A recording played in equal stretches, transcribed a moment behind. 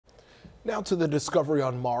Now to the discovery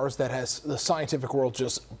on Mars that has the scientific world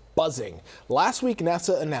just buzzing. Last week,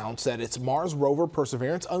 NASA announced that its Mars rover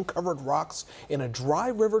Perseverance uncovered rocks in a dry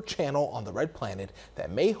river channel on the red planet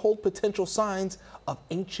that may hold potential signs of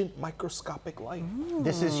ancient microscopic life.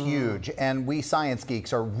 This is huge, and we science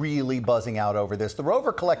geeks are really buzzing out over this. The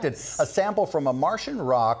rover collected a sample from a Martian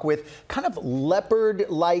rock with kind of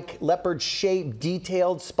leopard-like, leopard-shaped,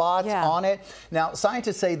 detailed spots on it. Now,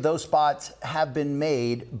 scientists say those spots have been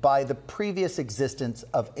made by the previous existence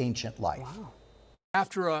of ancient life. Wow.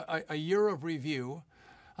 After a year of review,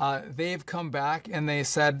 they've come back and they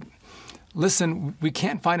said, listen, we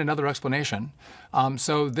can't find another explanation.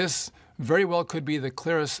 So this very well could be the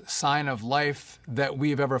clearest sign of life that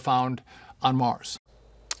we've ever found on Mars.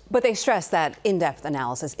 But they stress that in-depth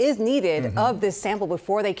analysis is needed of this sample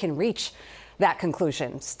before they can reach that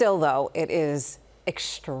conclusion. Still, though, it is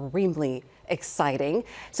extremely exciting.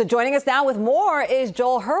 So joining us now with more is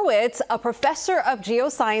Joel Hurowitz, a professor of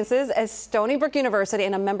geosciences at Stony Brook University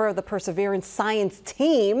and a member of the Perseverance science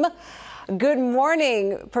team. Good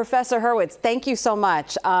morning, Professor Hurowitz. Thank you so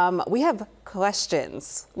much. We have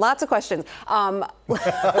questions, lots of questions.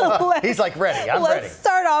 He's like, ready, I'm ready. Let's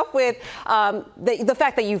start off with the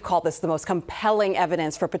fact that you've called this the most compelling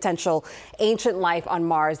evidence for potential ancient life on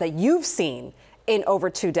Mars that you've seen in over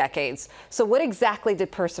 2 decades. So what exactly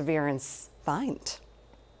did Perseverance find?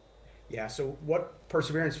 Yeah, so what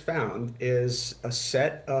Perseverance found is a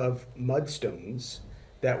set of mudstones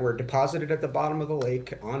that were deposited at the bottom of the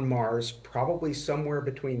lake on Mars, probably somewhere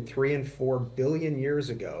between 3 and 4 billion years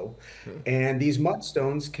ago. And these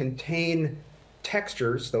mudstones contain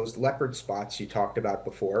textures, those leopard spots you talked about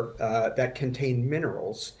before, that contain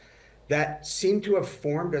minerals that seem to have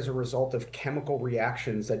formed as a result of chemical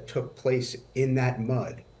reactions that took place in that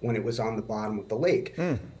mud when it was on the bottom of the lake.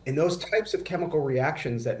 And those types of chemical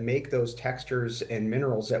reactions that make those textures and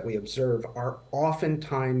minerals that we observe are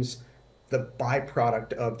oftentimes the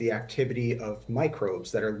byproduct of the activity of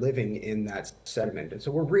microbes that are living in that sediment. And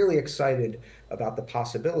so we're really excited about the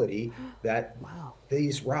possibility that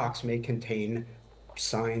these rocks may contain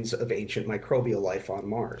signs of ancient microbial life on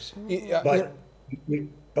Mars.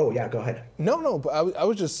 Oh yeah, go ahead. No, but I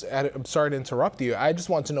was just, I'm sorry to interrupt you. I just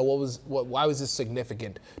want to know why was this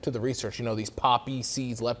significant to the research? You know, these poppy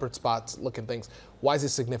seeds, leopard spots looking things. Why is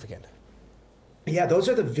this significant? Yeah, those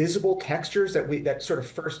are the visible textures that sort of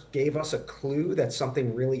first gave us a clue that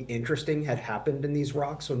something really interesting had happened in these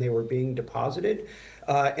rocks when they were being deposited.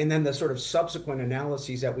 And then the sort of subsequent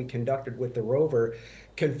analyses that we conducted with the rover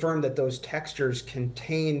confirmed that those textures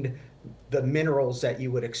contained the minerals that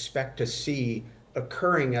you would expect to see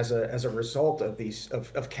occurring as a result of these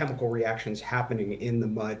of chemical reactions happening in the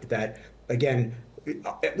mud that, again,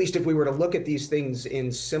 at least if we were to look at these things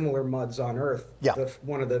in similar muds on Earth,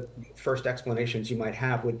 one of the first explanations you might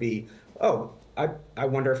have would be, oh, I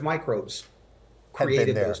wonder if microbes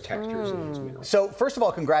created those textures in those minerals. So first of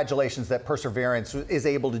all, congratulations that Perseverance is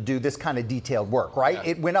able to do this kind of detailed work, right?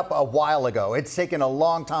 Yeah. It went up a while ago. It's taken a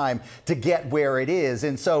long time to get where it is.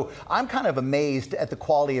 And so I'm kind of amazed at the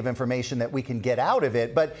quality of information that we can get out of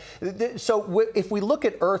it. But so if we look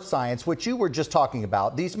at Earth science, which you were just talking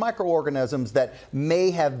about, these microorganisms that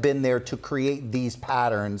may have been there to create these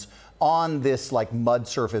patterns on this like mud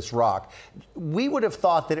surface rock, we would have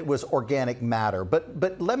thought that it was organic matter.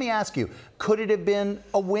 But let me ask you, could it have been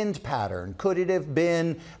a wind pattern? Could it have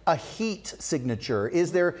been a heat signature?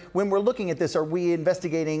 Is there, when we're looking at this, are we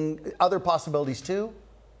investigating other possibilities too?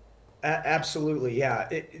 Absolutely, yeah.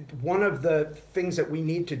 One of the things that we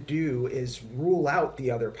need to do is rule out the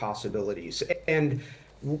other possibilities. And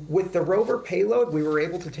with the rover payload, we were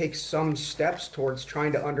able to take some steps towards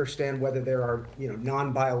trying to understand whether there are,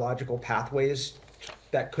 non-biological pathways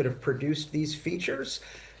that could have produced these features.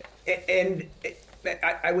 And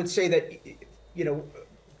I would say that,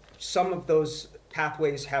 some of those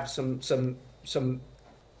pathways have some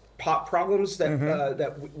problems that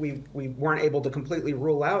that we weren't able to completely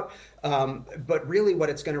rule out. But really,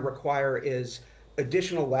 what it's going to require is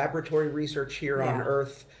additional laboratory research here on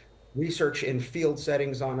Earth, research in field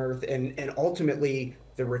settings on Earth, and ultimately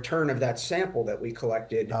the return of that sample that we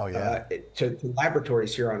collected to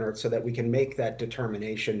laboratories here on Earth so that we can make that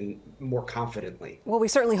determination more confidently. Well, we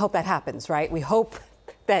certainly hope that happens, right? We hope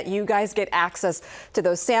that you guys get access to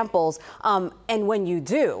those samples. And when you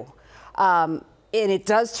do, and it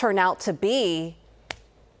does turn out to be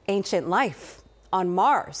ancient life on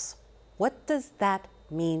Mars, what does that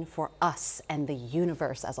mean for us and the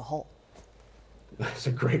universe as a whole? That's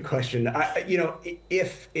a great question.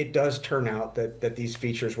 If it does turn out that these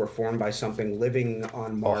features were formed by something living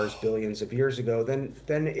on Mars billions of years ago, then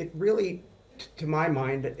it really, to my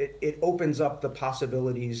mind, it opens up the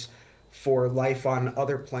possibilities for life on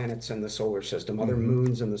other planets in the solar system, other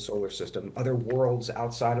moons in the solar system, other worlds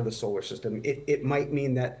outside of the solar system. It might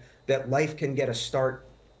mean that life can get a start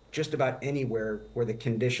just about anywhere where the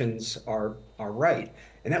conditions are right.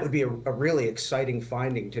 And that would be a really exciting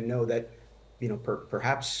finding, to know that,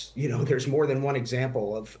 perhaps, there's more than one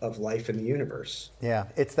example of life in the universe. Yeah,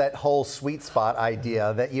 it's that whole sweet spot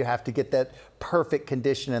idea that you have to get that perfect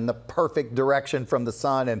condition and the perfect direction from the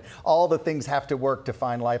sun, and all the things have to work to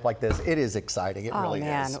find life like this. It is exciting. It really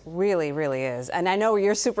is. Really, really is. And I know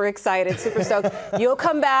you're super excited, super stoked. You'll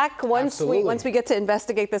come back once we get to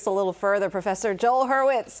investigate this a little further. Professor Joel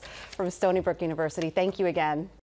Hurowitz from Stony Brook University, thank you again.